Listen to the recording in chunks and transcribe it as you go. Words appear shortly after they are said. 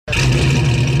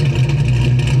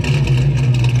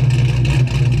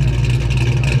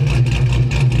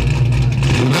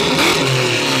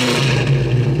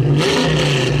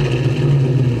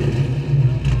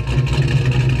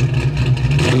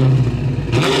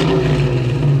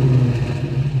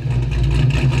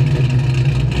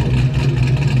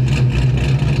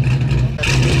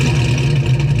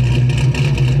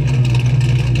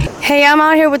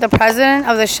I'm out here with the president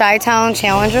of the Chi-Town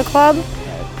Challenger Club.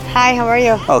 Hi, how are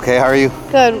you? Okay, how are you?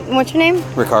 Good. What's your name?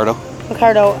 Ricardo.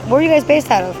 Ricardo. Where are you guys based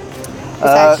out of?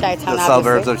 Besides Chi-Town, the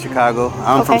suburbs of Chicago.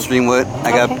 I'm from Streamwood. I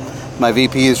got my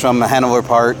VP is from Hanover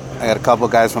Park. I got a couple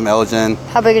of guys from Elgin.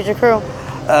 How big is your crew?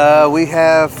 We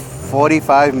have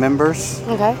 45 members.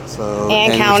 Okay. So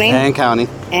and counting. And counting.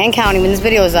 And counting. When this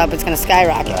video is up, it's going to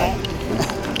skyrocket.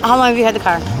 How long have you had the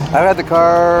car? I've had the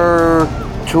car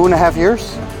 2.5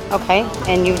 years. Okay.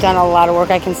 And you've done a lot of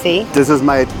work, I can see. This is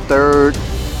my third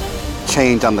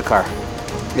change on the car.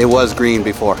 It was green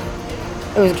before.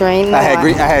 It was green? I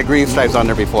had green stripes on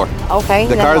there before. Okay.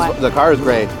 The car is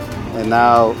gray. And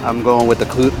now I'm going with the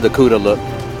CUDA look.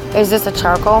 Is this a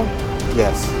charcoal?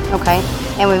 Yes. Okay.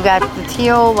 And we've got the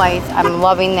teal lights. I'm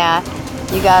loving that.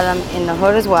 You got them in the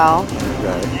hood as well.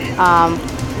 Right.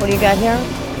 What do you got here?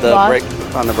 The brake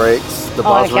on the brakes, the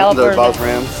boss rims,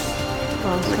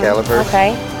 the calipers.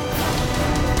 Okay.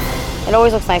 It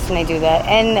always looks nice when they do that.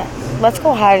 And let's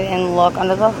go ahead and look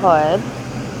under the hood.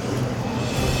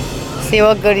 See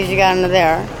what goodies you got under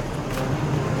there.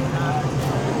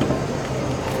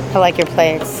 I like your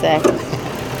play. It's sick.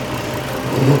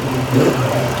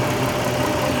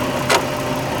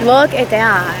 Look at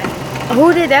that.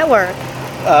 Who did that work?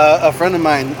 A friend of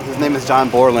mine. His name is John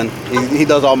Borland. He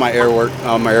does all my air work,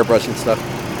 all my airbrushing stuff.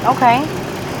 Okay.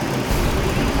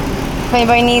 If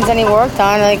anybody needs any work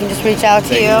done, they can just reach out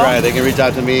to you. Right, they can reach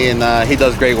out to me, and he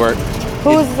does great work.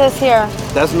 Who's this here?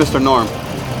 That's Mr. Norm.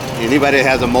 Anybody that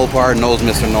has a Mopar knows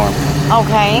Mr. Norm.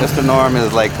 Okay. Mr. Norm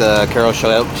is like the Carol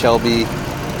Shelby,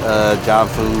 John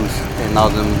Foos, and all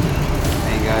them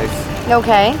main guys.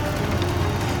 Okay.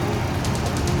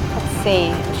 Let's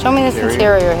see. Show me this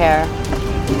interior here.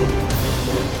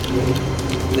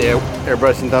 Yeah,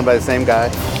 airbrushing done by the same guy.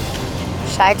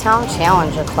 Chi-Town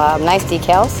Challenger Club. Nice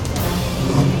decals.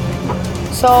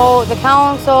 So the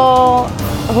council,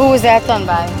 who was that done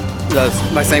by? That's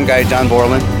my same guy, John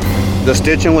Borland. The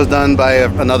stitching was done by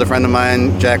another friend of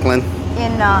mine, Jacqueline.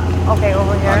 In okay,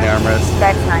 over here. On the armrest.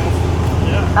 That's nice.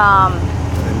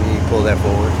 Let me pull that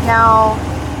forward. Now,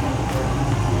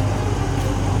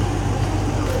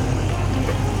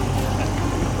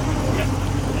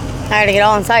 I had to get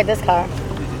all inside this car.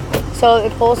 So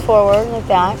it pulls forward like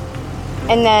that,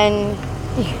 and then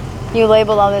you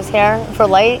label all this here for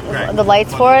light, the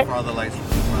lights for it. For all the lights.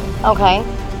 Okay.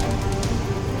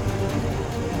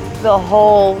 The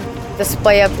whole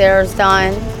display up there is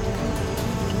done.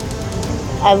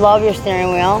 I love your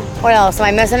steering wheel. What else? Am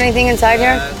I missing anything inside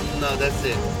here? No, that's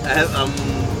it. I have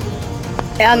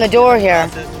on the door here.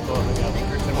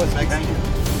 What's behind you?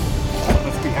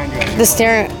 What's behind you? The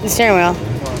steering wheel.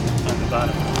 On the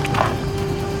bottom.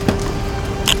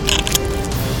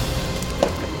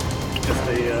 Just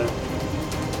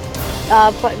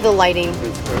Put the lighting.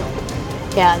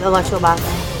 Yeah, the electrical box.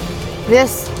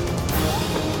 This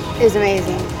is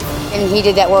amazing. And he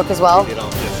did that work as well? He did all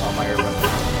my airbrush.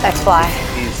 That's fly.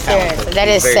 Seriously, that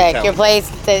is sick. Talented. Your place,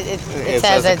 it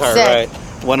says it's car, sick. Right.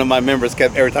 One of my members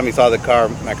kept, every time he saw the car,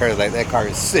 my car was like, that car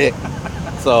is sick.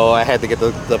 So I had to get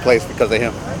the place because of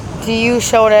him. Do you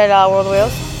show it at World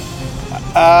Wheels?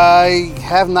 I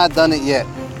have not done it yet.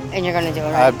 And you're going to do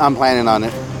it, right? I'm planning on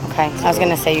it. Okay, I was going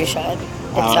to say you should.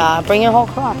 It's bring your whole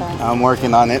crew out there. I'm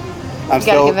working on it. You got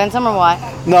to convince them or what?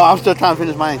 No, I'm still trying to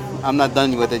finish mine. I'm not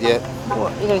done with it yet. You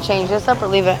going to change this up or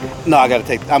leave it? No, I'm going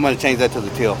to change that to the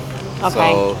teal.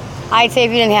 Okay. So, I'd say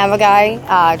if you didn't have a guy,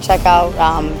 check out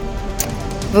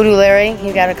Voodoo Larry.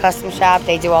 He's got a custom shop.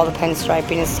 They do all the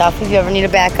pinstriping and stuff. If you ever need a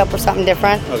backup or something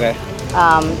different. Okay.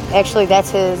 Actually, that's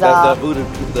his. That's the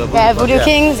Voodoo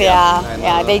Kings.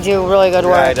 Yeah, they do really good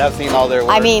work. Right, I've seen all their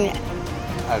work. I mean,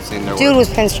 I've seen their dude work. was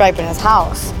pinstriping his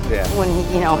house. Yeah. When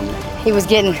he was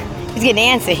getting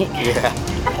antsy. Yeah.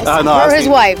 For his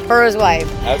wife.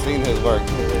 I've seen his work.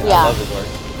 Yeah. I love his work.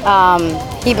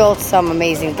 He built some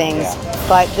amazing things,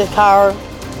 but the car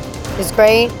is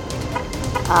great.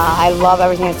 I love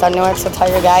everything that's done to it, so tell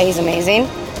your guy he's amazing.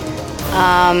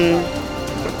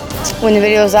 When the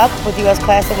video's up with US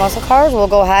Classic Muscle Cars, we'll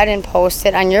go ahead and post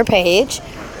it on your page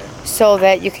so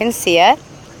that you can see it.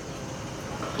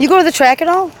 You go to the track at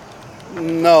all?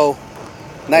 No,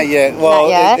 not yet. Well, not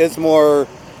yet? It's more,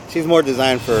 she's more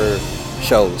designed for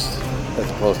shows as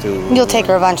opposed to... You'll take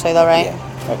her eventually though, right?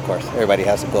 Yeah, of course. Everybody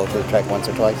has to go to the track once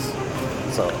or twice.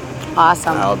 So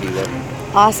awesome. I'll be there.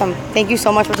 Awesome. Thank you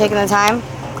so much for taking the time.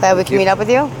 Glad we can meet up with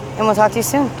you, and we'll talk to you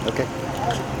soon. Okay.